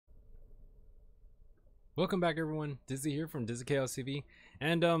Welcome back, everyone. Dizzy here from Dizzy Chaos TV,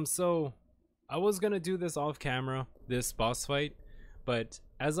 and so I was gonna do this off camera, this boss fight, but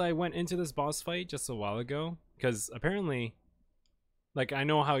as I went into this boss fight just a while ago, because apparently, like, I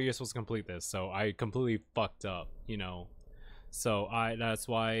know how you're supposed to complete this, so I completely fucked up, you know. So that's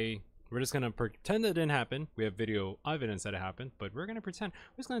why we're just gonna pretend it didn't happen. We have video evidence that it happened, but we're gonna pretend.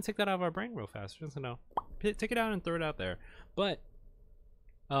 We're just gonna take that out of our brain real fast. We're just gonna take it out and throw it out there. But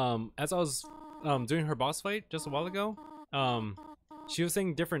as I was doing her boss fight just a while ago, she was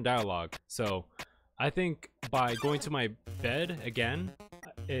saying different dialogue. So I think by going to my bed again,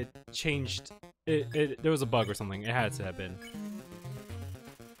 it changed. There was a bug or something. It had to have been,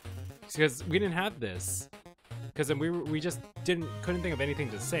 because we didn't have this. Because then we just couldn't think of anything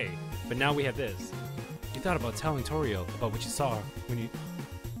to say. But now we have this. You thought about telling Toriel about what you saw when you...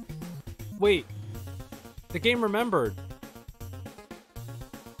 Wait! The game remembered!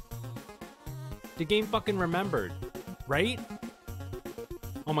 The game fucking remembered, right?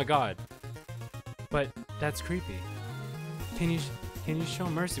 Oh my god. But that's creepy. Can you show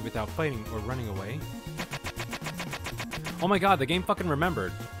mercy without fighting or running away? Oh my god, the game fucking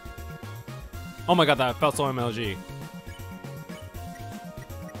remembered. Oh my god, that felt so MLG.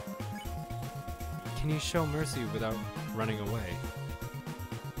 Can you show mercy without running away?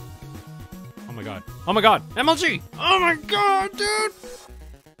 Oh my god. Oh my god! MLG! Oh my god, dude!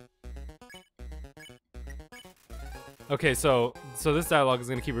 Okay, so this dialogue is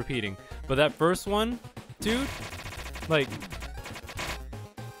gonna keep repeating. But that first one, dude, like...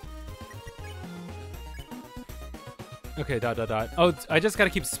 Okay, ... Oh, I just gotta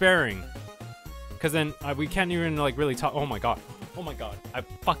keep sparing. Because then we can't even like really talk. Oh my god. Oh my god. I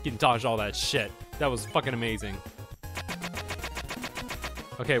fucking dodged all that shit. That was fucking amazing.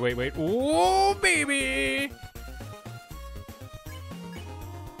 Okay, wait. Oh, baby.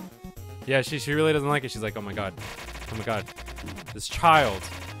 Yeah, she really doesn't like it. She's like, oh my god. Oh my god. This child.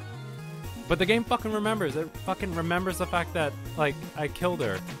 But the game fucking remembers. It fucking remembers the fact that, like, I killed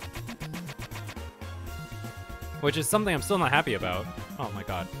her. Which is something I'm still not happy about. Oh my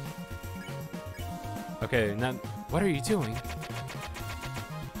god. Okay, now, what are you doing?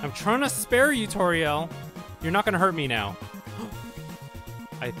 I'm trying to spare you, Toriel. You're not gonna hurt me now.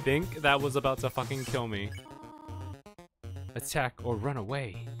 I think that was about to fucking kill me. Attack or run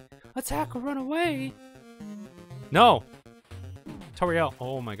away. Attack or run away. No! Toriel,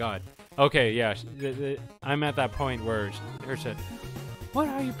 oh my god. Okay, yeah, I'm at that point where her shit. What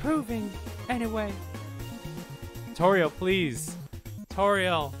are you proving, anyway? Toriel, please.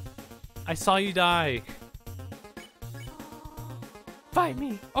 Toriel. I saw you die. Fight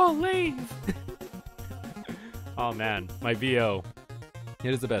me or leave. Oh man, my VO.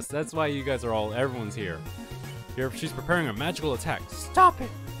 It is the best. That's why you guys are everyone's here. She's preparing a magical attack. Stop it.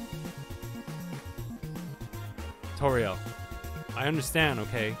 Toriel, I understand,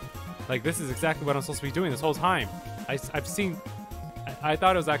 okay? Like, this is exactly what I'm supposed to be doing this whole time. I've seen... I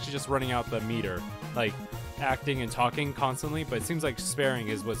thought it was actually just running out the meter. Like, acting and talking constantly, but it seems like sparing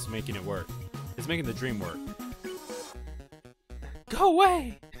is what's making it work. It's making the dream work. Go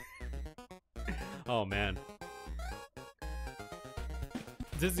away! Oh man.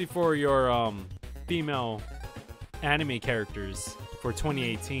 Disney for your female anime characters for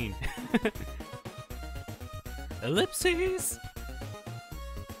 2018. Ellipses!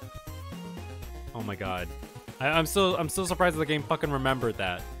 Oh my god. I'm still surprised the game fucking remembered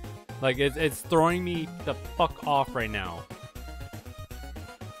that. Like, it's throwing me the fuck off right now.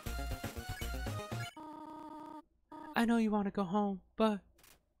 I know you want to go home, but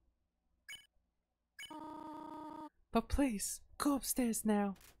please, go upstairs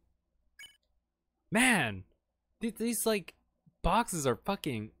now. Man, these like boxes are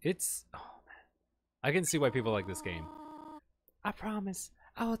fucking, oh man. I can see why people like this game. I promise,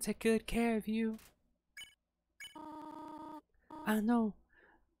 I will take good care of you. I know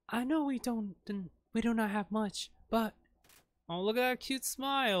we do not have much, but oh, look at that cute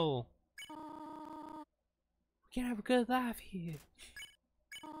smile. We can have a good laugh here.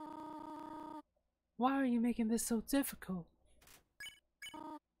 Why are you making this so difficult?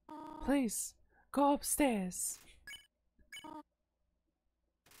 Please, go upstairs.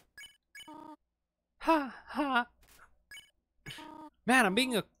 Ha ha. Man, I'm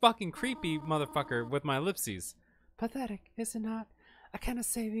being a fucking creepy motherfucker with my ellipses. Pathetic, is it not? I cannot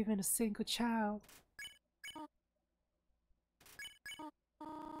save even a single child.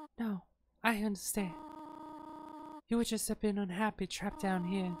 No, I understand. You would just have been unhappy trapped down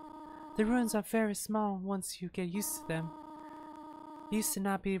here. The ruins are very small once you get used to them.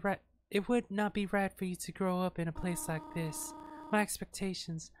 It would not be right for you to grow up in a place like this. My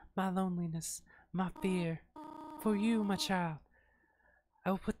expectations, my loneliness, my fear. For you, my child, I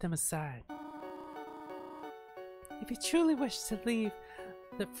will put them aside. If you truly wish to leave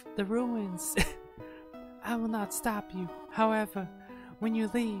the ruins, I will not stop you. However, when you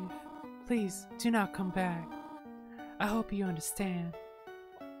leave, please do not come back. I hope you understand.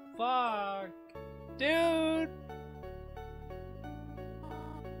 Fuck. Dude.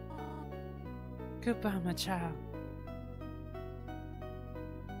 Goodbye, my child.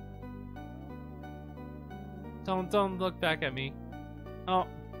 Don't look back at me. Oh.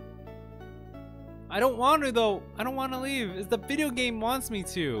 I don't want to though. I don't want to leave. It's the video game wants me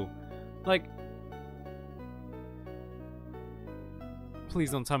to. Like, please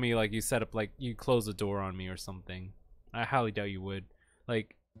don't tell me like you set up like you close the door on me or something. I highly doubt you would.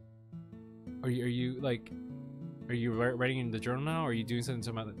 Like, are you writing in the journal now? Or are you doing something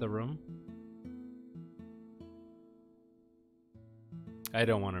about the room? I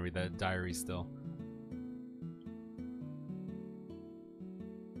don't want to read that diary still.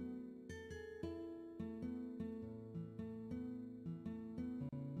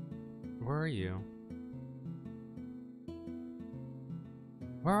 Where are you?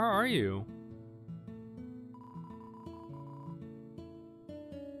 Where are you?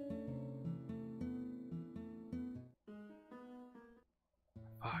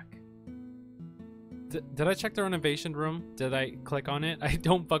 Fuck. Did I check the renovation room? Did I click on it? I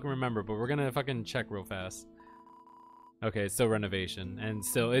don't fucking remember, but we're gonna fucking check real fast. Okay, it's still renovation, and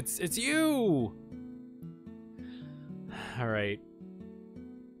still it's you. All right.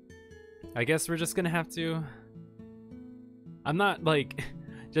 I guess we're just gonna have to. I'm not like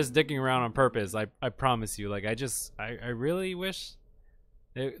just dicking around on purpose. I promise you. Like I really wish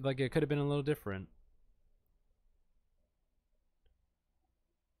it could have been a little different.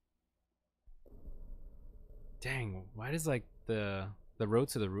 Dang, why does like the road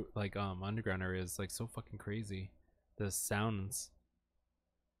to the underground area is like so fucking crazy? The sounds.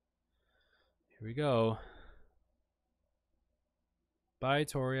 Here we go. Bye,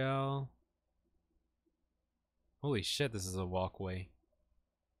 Toriel. Holy shit, this is a walkway.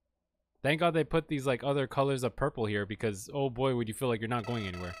 Thank God they put these like other colors of purple here because oh boy would you feel like you're not going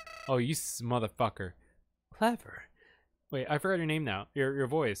anywhere. Oh, you motherfucker. Clever. Wait, I forgot your name now. Your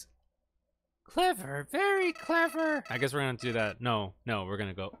voice. Clever, very clever. I guess we're gonna do that. No, we're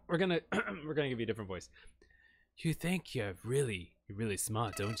gonna we're gonna give you a different voice. You think you're really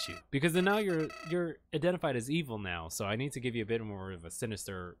smart, don't you? Because then now you're identified as evil now, so I need to give you a bit more of a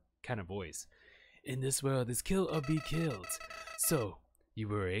sinister kind of voice. In this world, it's kill or be killed. So, you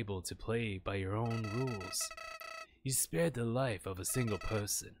were able to play by your own rules. You spared the life of a single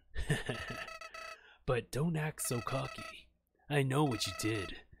person. But don't act so cocky. I know what you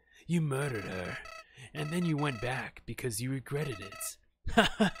did. You murdered her, and then you went back because you regretted it.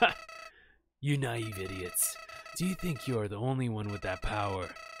 You naive idiots. Do you think you are the only one with that power?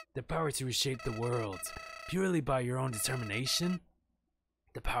 The power to reshape the world, purely by your own determination?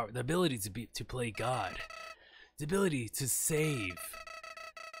 The ability to play God. The ability to save.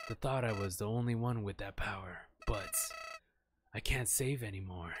 The thought I was the only one with that power, but I can't save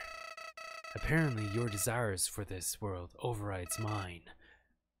anymore. Apparently your desires for this world overrides mine.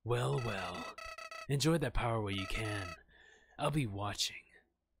 Well, enjoy that power while you can. I'll be watching.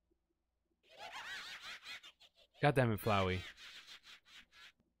 God damn it, Flowey.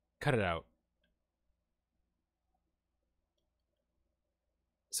 Cut it out.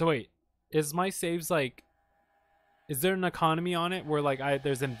 So wait, is my saves like... Is there an economy on it where like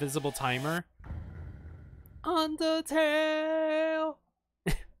there's an invisible timer? Undertale!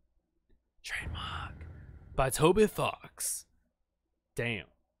 Trademark. By Toby Fox. Damn.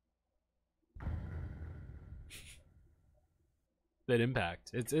 That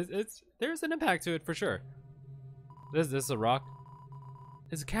impact. It's there's an impact to it for sure. This is a rock.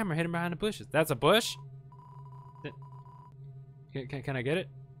 There's a camera hidden behind the bushes. That's a bush? Can I get it?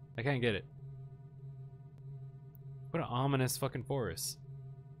 I can't get it. What an ominous fucking forest.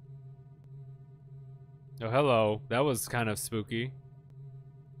 Oh, hello. That was kind of spooky.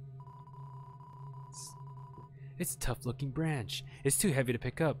 It's a tough looking branch. It's too heavy to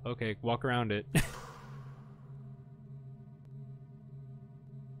pick up. Okay, walk around it.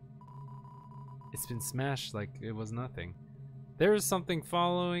 It's been smashed like it was nothing. There is something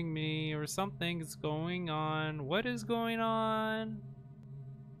following me, or something's going on. What is going on?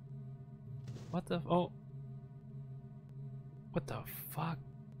 What the? Oh. What the fuck?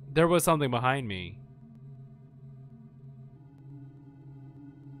 There was something behind me.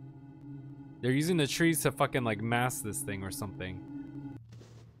 They're using the trees to fucking like mask this thing or something.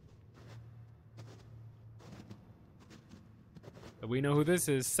 We know who this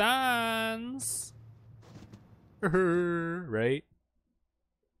is. Sans! Right?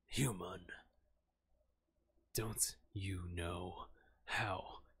 Human. Don't you know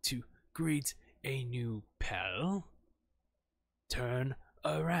how to greet a new pal? Turn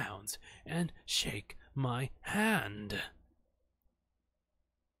around and shake my hand.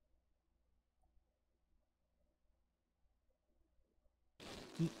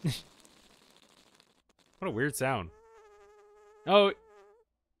 What a weird sound. Oh,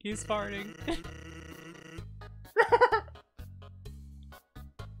 he's farting.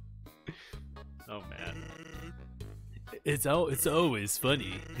 Oh man. It's always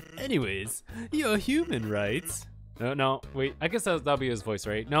funny. Anyways, you're human, right? No, wait. I guess that'll be his voice,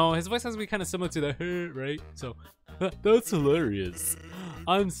 right? No, his voice has to be kind of similar to the right? So, that's hilarious.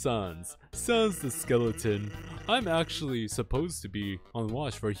 I'm Sans the skeleton. I'm actually supposed to be on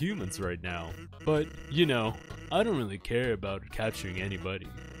watch for humans right now. But, you know, I don't really care about capturing anybody.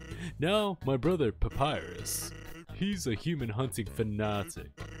 Now, my brother Papyrus. He's a human hunting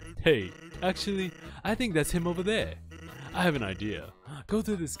fanatic. Hey, actually, I think that's him over there. I have an idea. Go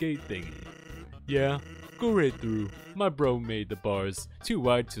through this gate thingy. Yeah, go right through. My bro made the bars too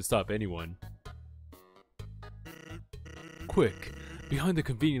wide to stop anyone. Quick, behind the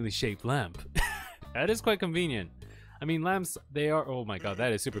conveniently shaped lamp. That is quite convenient. I mean, lamps, they are... Oh my god,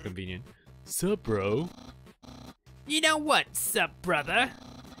 that is super convenient. Sup, bro? You know what, sup, brother?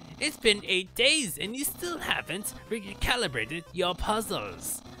 It's been 8 days and you still haven't recalibrated your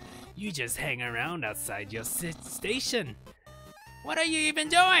puzzles. You just hang around outside your station. What are you even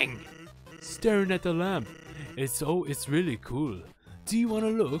doing? Staring at the lamp. It's really cool. Do you want to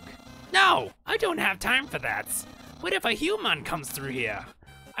look? No, I don't have time for that. What if a human comes through here?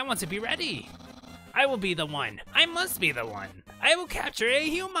 I want to be ready. I will be the one. I must be the one. I will capture a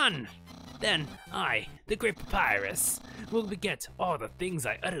human. Then I, the great Papyrus, will get all the things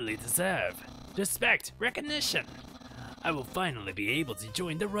I utterly deserve. Respect, recognition. I will finally be able to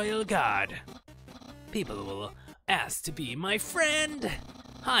join the royal guard. People will ask to be my friend.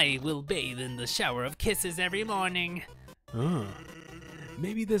 I will bathe in the shower of kisses every morning.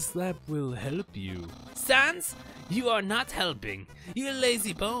 Maybe this lamp will help you. Sans, you are not helping. You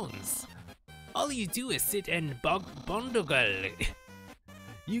lazy bones. All you do is sit and bondogle.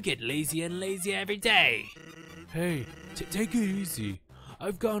 You get lazy and lazy every day. Hey, take it easy.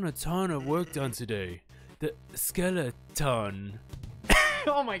 I've gotten a ton of work done today. The skeleton.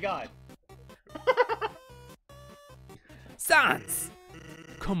 Oh my god. Sans!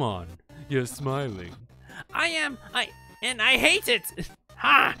 Come on, you're smiling. I hate it!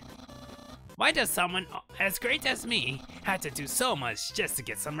 Ha! Why does someone as great as me have to do so much just to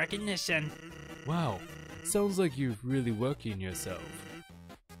get some recognition? Wow, sounds like you're really working yourself.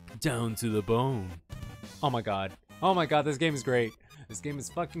 Down to the bone. Oh my god, this game is great. This game is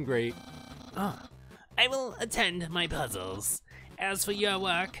fucking great. I will attend my puzzles. As for your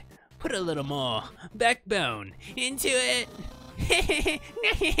work, put a little more backbone into it.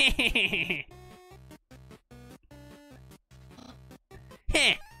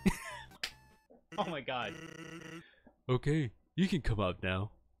 Oh my god. Okay, you can come out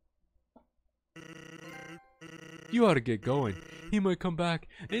now. You ought to get going. He might come back,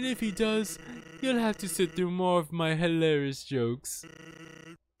 and if he does, you'll have to sit through more of my hilarious jokes.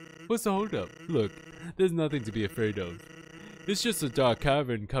 What's the holdup? Look, there's nothing to be afraid of. It's just a dark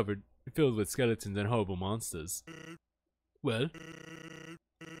cavern filled with skeletons and horrible monsters. Well,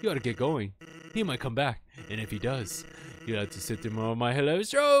 you ought to get going. He might come back, and if he does, you'll have to sit through more of my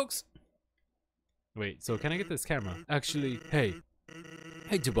hilarious jokes. Wait, so can I get this camera? Actually, hey,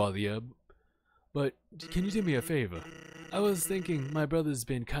 hate to bother you, but can you do me a favor? I was thinking my brother's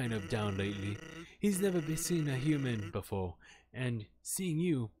been kind of down lately. He's never seen a human before, and seeing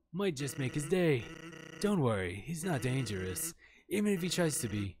you might just make his day. Don't worry, he's not dangerous, even if he tries to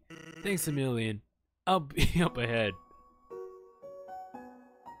be. Thanks a million. I'll be up ahead.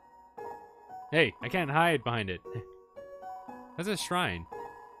 Hey, I can't hide behind it. That's a shrine.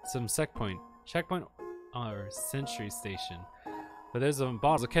 Some checkpoint or sentry station. But there's a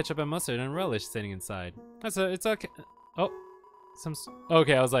bottle of ketchup and mustard and relish sitting inside. Okay,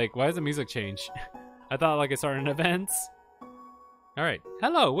 I was like, why does the music change? I thought like it started an event. Alright.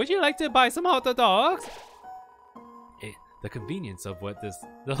 Hello, would you like to buy some hot dogs? The convenience of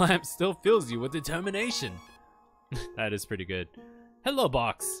the lamp still fills you with determination. That is pretty good. Hello,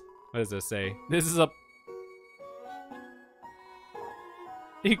 box. What does this say? This is a...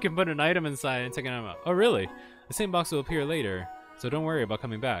 You can put an item inside and take an item out. Oh, really? The same box will appear later, so don't worry about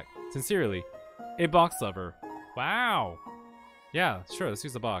coming back. Sincerely, a box lover. Wow. Yeah, sure, let's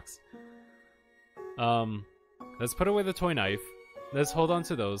use the box. Let's put away the toy knife. let's hold on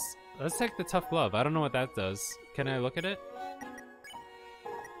to those. Let's take the tough glove. I don't know what that does. Can I look at it?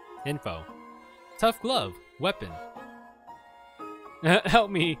 Info. Tough glove. Weapon. Help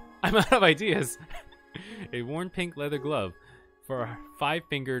me. I'm out of ideas. A worn pink leather glove for a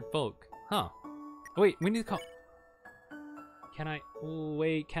 5-fingered folk. Huh. Wait, we need to call... Can I...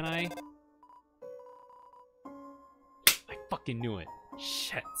 Wait, can I... I fucking knew it.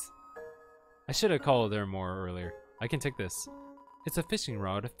 Shit. I should have called her more earlier. I can take this. It's a fishing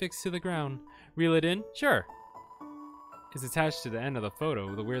rod affixed to the ground. Reel it in? Sure. It's attached to the end of the photo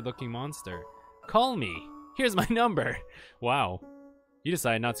with a weird-looking monster. Call me. Here's my number. Wow. You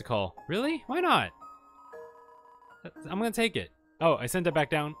decided not to call. Really? Why not? I'm gonna take it. Oh, I sent it back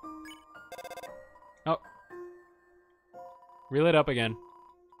down. Oh. Reel it up again.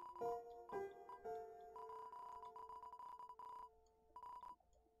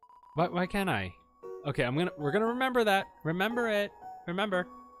 Why can't I? Okay, we're gonna remember that. Remember it. Remember.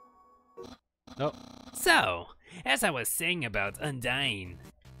 Oh. So, as I was saying about Undying.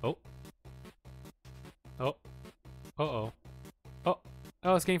 Oh. Oh. Uh-oh. Oh.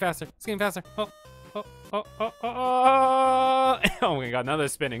 Oh, it's getting faster. It's getting faster. Oh. Oh. Oh. Oh. Oh. Oh. Oh my god, now they're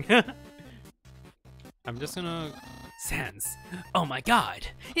spinning. I'm just gonna... Sans. Oh my god.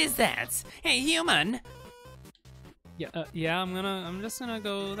 Is that a human? Yeah, I'm just gonna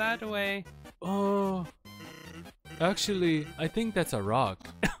go that way. Oh. Actually, I think that's a rock.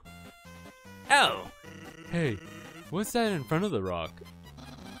 Oh. Hey, what's that in front of the rock?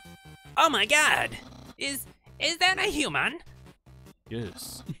 Oh my god. Is that a human?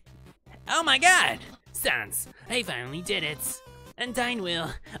 Yes. Oh my god. Sans, I finally did it. Undying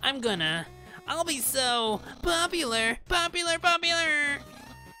will. I'll be so popular.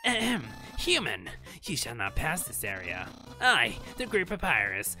 Ahem. Human, you shall not pass this area. I, the Great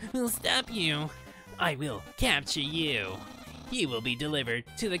Papyrus, will stop you. I will capture you. You will be delivered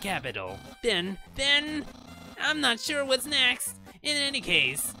to the capital. Then, I'm not sure what's next. In any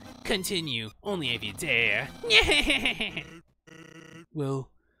case, continue only if you dare. Well,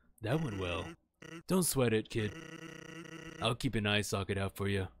 that went well. Don't sweat it, kid. I'll keep an eye socket out for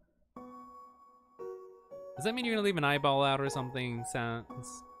you. Does that mean you're gonna leave an eyeball out or something, Sans?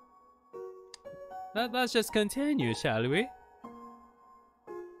 Let's just continue, shall we?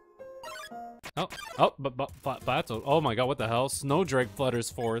 Oh, battle. Oh my god, what the hell? Snowdrake flutters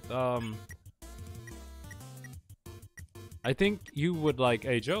forth. I think you would like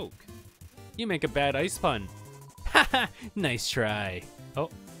a joke. You make a bad ice pun. Haha, nice try. Oh,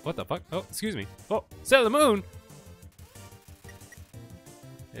 what the fuck? Oh, excuse me. Oh, Sailor Moon!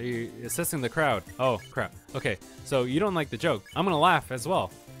 Are you assessing the crowd? Oh, crap. Okay, so you don't like the joke. I'm gonna laugh as well.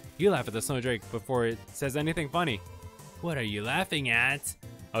 You laugh at the Snowdrake before it says anything funny. What are you laughing at?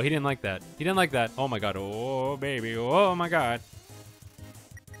 Oh, he didn't like that. He didn't like that. Oh my god. Oh, baby. Oh my god.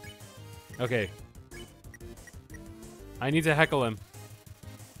 Okay. I need to heckle him.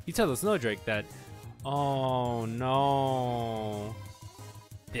 You tell the Snowdrake that... Oh, no.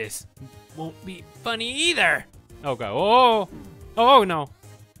 This won't be funny either. Oh god. Oh! Oh no.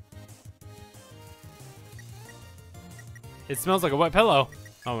 It smells like a wet pillow.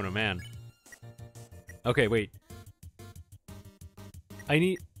 Oh no, man. Okay, wait.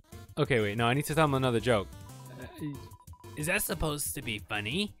 Okay, wait. No, I need to tell him another joke. Is that supposed to be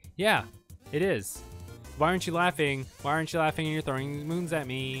funny? Yeah, it is. Why aren't you laughing? Why aren't you laughing and you're throwing moons at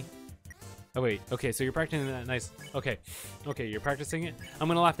me? Oh wait. Okay, so you're practicing that nice. Okay. Okay, you're practicing it. I'm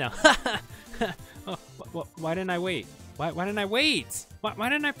gonna laugh now. Oh, why didn't I wait? Why didn't I wait? Why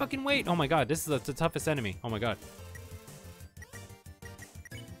didn't I fucking wait? Oh my god, this is the toughest enemy. Oh my god.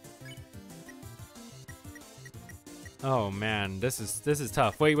 Oh man, this is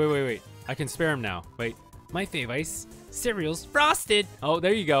tough. Wait. I can spare him now. Wait. My fave ice cereal's frosted. Oh,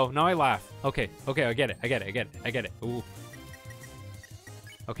 there you go. Now I laugh. Okay, I get it. Ooh.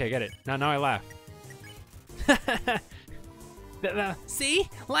 Okay, I get it. Now I laugh. See?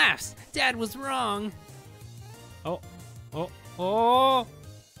 Laughs. Dad was wrong. Oh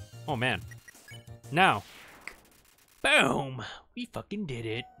man. Now. Boom. We fucking did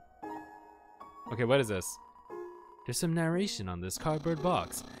it. Okay, what is this? There's some narration on this cardboard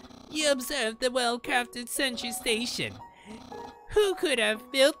box. You observed the well-crafted sentry station. Who could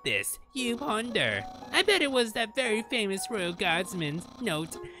have built this, you ponder? I bet it was that very famous royal guardsman.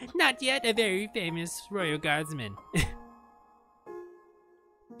 Note, not yet a very famous royal guardsman.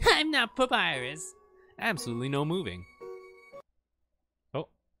 I'm not Papyrus. Absolutely no moving. Oh.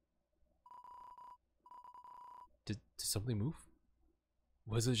 Did something move?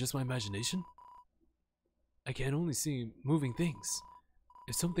 Was it just my imagination? I can only see moving things.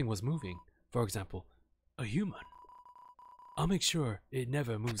 If something was moving, for example, a human, I'll make sure it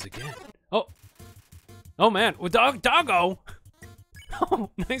never moves again. Oh! Oh man, well, doggo! Oh,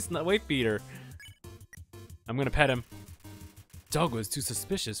 nice weight beater. I'm gonna pet him. Doggo is too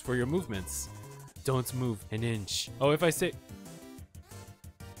suspicious for your movements. Don't move an inch. Oh, if I say...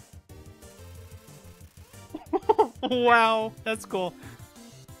 Wow, that's cool.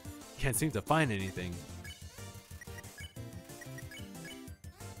 Can't seem to find anything.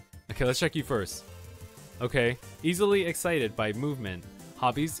 Okay, let's check you first. Okay, easily excited by movement.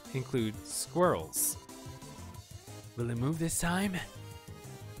 Hobbies include squirrels. Will it move this time?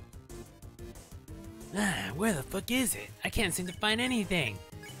 Ah, where the fuck is it? I can't seem to find anything.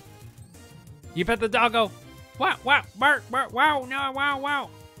 You pet the doggo. Wow, wow, bark, bark, wow, no, wow, wow.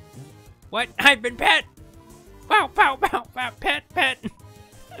 What? I've been pet. Wow, wow, wow, wow, pet, pet.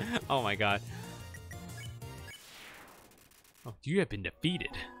 Oh my god. Oh, you have been defeated.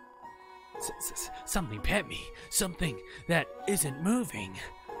 Something pet me. Something that isn't moving.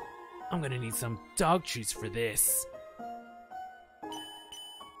 I'm gonna need some dog treats for this.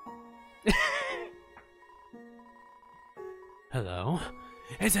 Hello?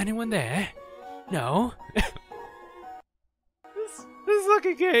 Is anyone there? No? This is like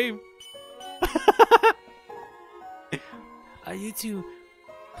a game. Are you two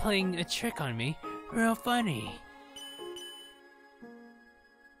playing a trick on me? Real funny.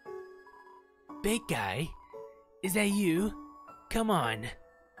 Big guy? Is that you? Come on.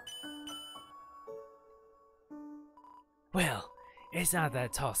 Well, it's not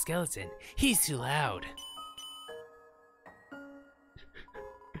that tall skeleton. He's too loud.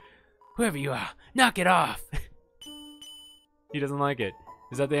 Whoever you are, knock it off. He doesn't like it.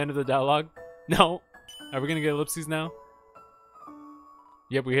 Is that the end of the dialogue? No. Are we gonna get ellipses now?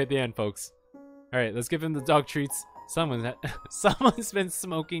 Yep, we hit the end, folks. Alright, let's give him the dog treats. Someone's been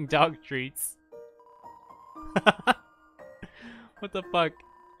smoking dog treats. What the fuck?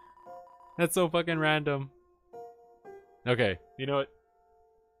 That's so fucking random. Okay, you know what?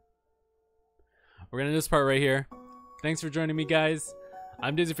 We're gonna do this part right here. Thanks for joining me, guys.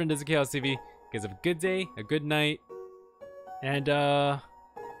 I'm Dizzy from Dizzy Chaos TV. You guys have a good day, a good night, and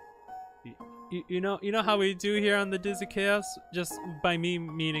you know how we do here on the Dizzy Chaos? Just by me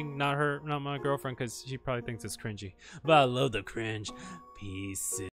meaning not her, not my girlfriend, because she probably thinks it's cringy. But I love the cringe. Peace.